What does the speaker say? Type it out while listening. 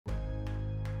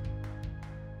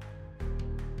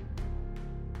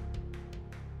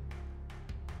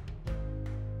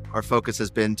Our focus has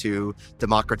been to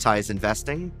democratize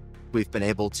investing. We've been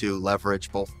able to leverage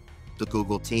both the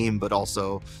Google team, but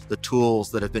also the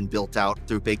tools that have been built out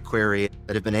through BigQuery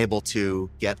that have been able to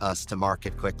get us to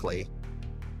market quickly.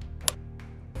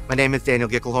 My name is Daniel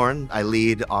Gicklhorn. I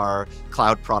lead our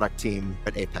cloud product team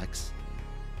at Apex.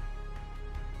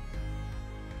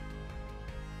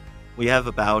 We have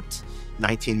about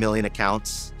 19 million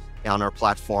accounts on our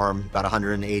platform, about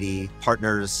 180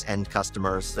 partners and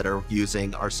customers that are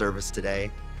using our service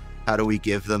today. How do we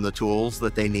give them the tools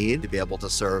that they need to be able to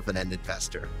serve an end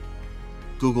investor?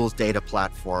 Google's data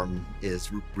platform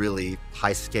is really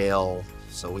high scale,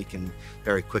 so we can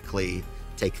very quickly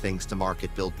take things to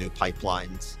market, build new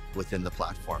pipelines within the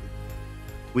platform.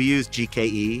 We use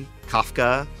GKE,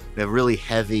 Kafka. We have a really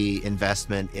heavy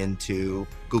investment into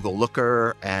Google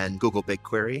Looker and Google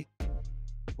BigQuery.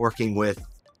 Working with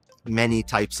many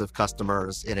types of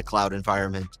customers in a cloud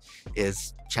environment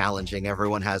is challenging.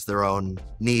 Everyone has their own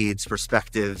needs,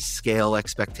 perspectives, scale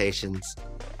expectations.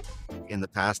 In the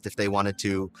past, if they wanted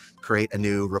to create a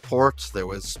new report, there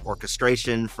was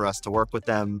orchestration for us to work with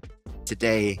them.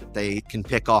 Today, they can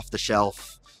pick off the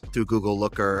shelf through Google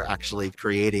Looker, actually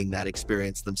creating that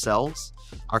experience themselves.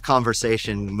 Our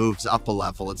conversation moves up a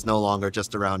level. It's no longer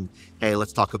just around, hey,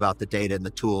 let's talk about the data and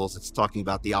the tools. It's talking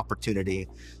about the opportunity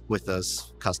with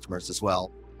those customers as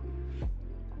well.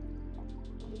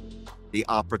 The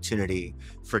opportunity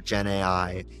for Gen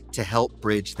AI to help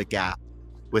bridge the gap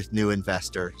with new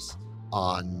investors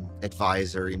on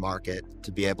advisory market,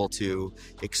 to be able to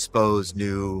expose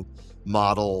new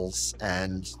models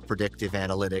and predictive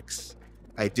analytics.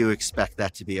 I do expect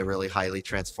that to be a really highly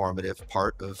transformative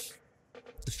part of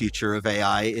the future of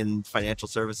AI in financial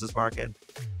services market.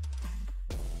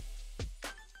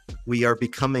 We are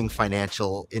becoming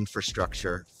financial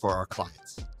infrastructure for our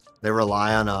clients. They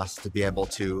rely on us to be able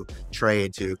to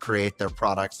trade, to create their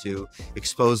products, to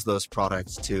expose those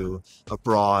products to a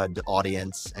broad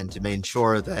audience, and to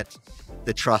ensure that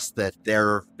the trust that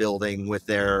they're building with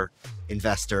their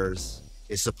investors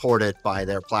is supported by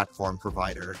their platform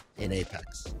provider in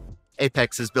Apex.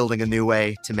 Apex is building a new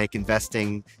way to make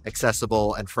investing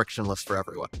accessible and frictionless for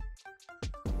everyone.